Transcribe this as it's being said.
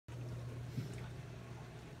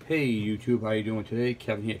Hey YouTube, how you doing today?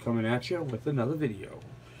 Kevin here coming at you with another video.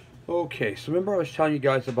 Okay, so remember I was telling you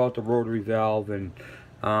guys about the rotary valve and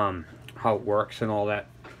how it works and all that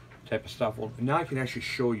type of stuff. Well, now I can actually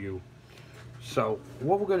show you. So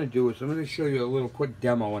what we're going to do is I'm going to show you a little quick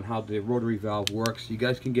demo on how the rotary valve works so you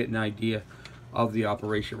guys can get an idea of the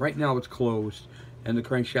operation. Right now it's closed and the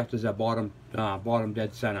crankshaft is at bottom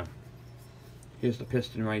dead center. Here's the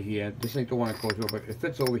piston right here. This ain't the one that goes over, but it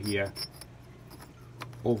fits over here.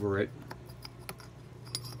 Over it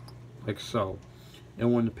like so,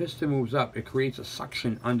 and when the piston moves up it creates a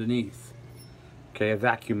suction underneath, okay, a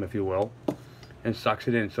vacuum if you will, and sucks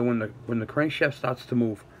it in. So when the crankshaft starts to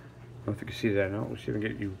move, I don't know if you can see that now. Let's see if I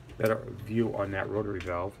can get you a better view on that rotary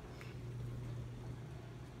valve.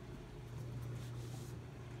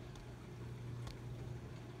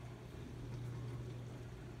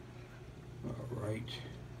 Alright,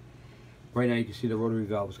 right now you can see the rotary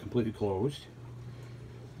valve is completely closed.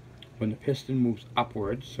 When the piston moves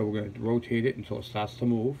upwards, so we're going to rotate it until it starts to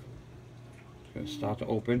move. It's going to start to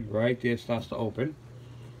open. Right there it starts to open.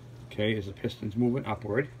 Okay, as the piston's moving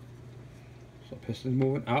upward. So the piston's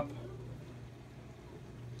moving up.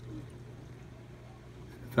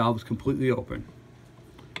 The valve is completely open.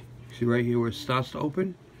 See right here where it starts to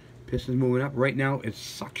open? Piston's moving up. Right now it's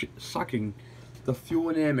sucking the fuel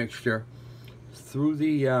and air mixture through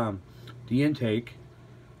the intake,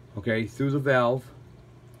 okay, through the valve,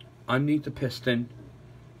 underneath the piston,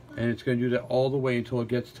 and it's going to do that all the way until it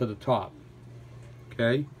gets to the top.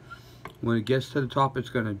 Okay, when it gets to the top, it's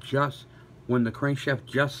going to just, when the crankshaft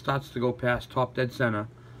just starts to go past top dead center,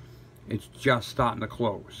 it's just starting to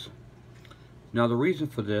close. Now the reason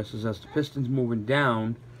for this is as the piston's moving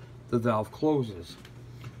down, the valve closes.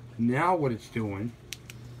 Now what it's doing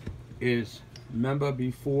is, remember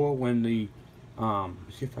before when the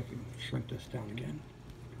let's see if I can shrink this down again.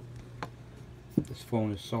 This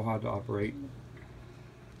phone is so hard to operate.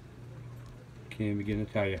 Can't even begin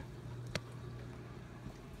to tell you.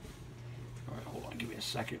 Alright, hold on, give me a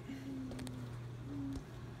second.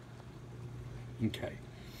 Okay.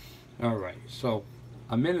 Alright, so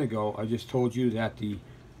a minute ago I just told you that the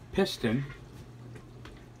piston,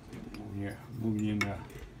 moving in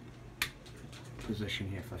position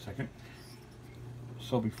here for a second.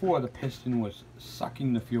 So before the piston was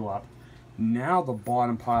sucking the fuel up, now the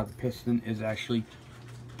bottom part of the piston is actually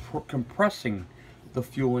compressing the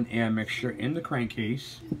fuel and air mixture in the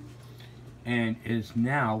crankcase, and is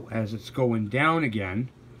now, as it's going down again,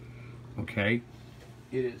 okay,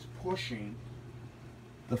 it is pushing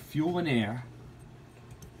the fuel and air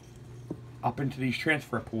up into these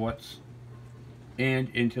transfer ports and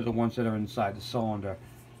into the ones that are inside the cylinder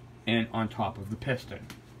and on top of the piston.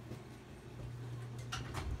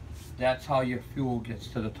 That's how your fuel gets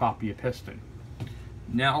to the top of your piston.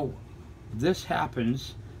 Now, this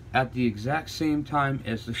happens at the exact same time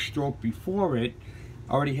as the stroke before it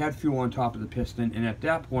already had fuel on top of the piston, and at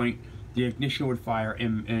that point, the ignition would fire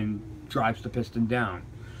and drives the piston down.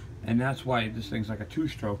 And that's why this thing's like a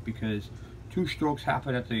two-stroke, because two strokes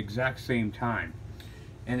happen at the exact same time.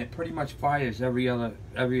 And it pretty much fires every other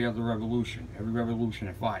revolution. Every revolution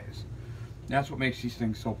it fires. That's what makes these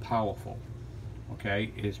things so powerful.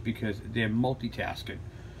 Okay, is because they're multitasking.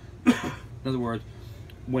 In other words,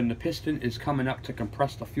 when the piston is coming up to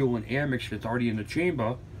compress the fuel and air mixture that's already in the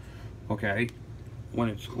chamber, okay, when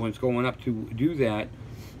it's going up to do that,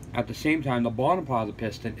 at the same time the bottom part of the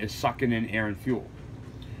piston is sucking in air and fuel.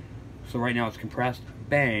 So right now it's compressed,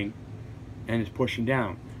 bang, and it's pushing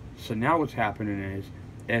down. So now what's happening is,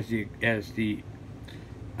 as the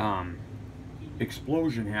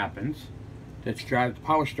explosion happens, that's the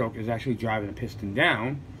power stroke is actually driving the piston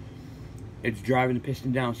down. It's driving the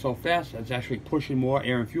piston down so fast that it's actually pushing more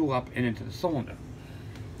air and fuel up and into the cylinder.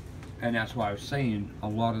 And that's why I was saying a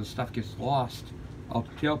lot of the stuff gets lost out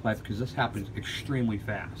the tailpipe, because this happens extremely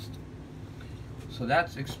fast. So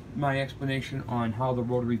that's my explanation on how the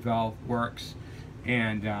rotary valve works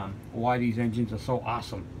and why these engines are so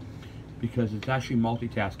awesome. Because it's actually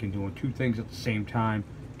multitasking, doing two things at the same time,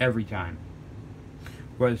 every time.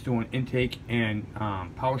 Whether it's doing intake and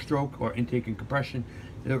power stroke, or intake and compression,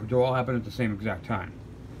 they're all happening at the same exact time.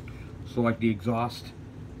 So like the exhaust,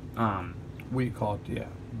 what do you call it? Yeah,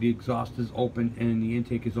 the exhaust is open and the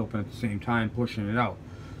intake is open at the same time, pushing it out.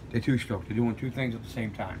 They're two-stroke. They're doing two things at the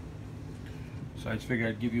same time. So I just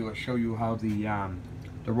figured I'd show you how the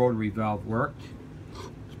rotary valve worked.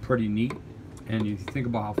 It's pretty neat, and if you think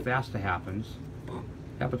about how fast it happens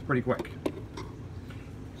pretty quick.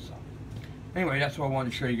 Anyway, that's what I wanted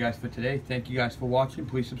to show you guys for today. Thank you guys for watching.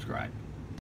 Please subscribe.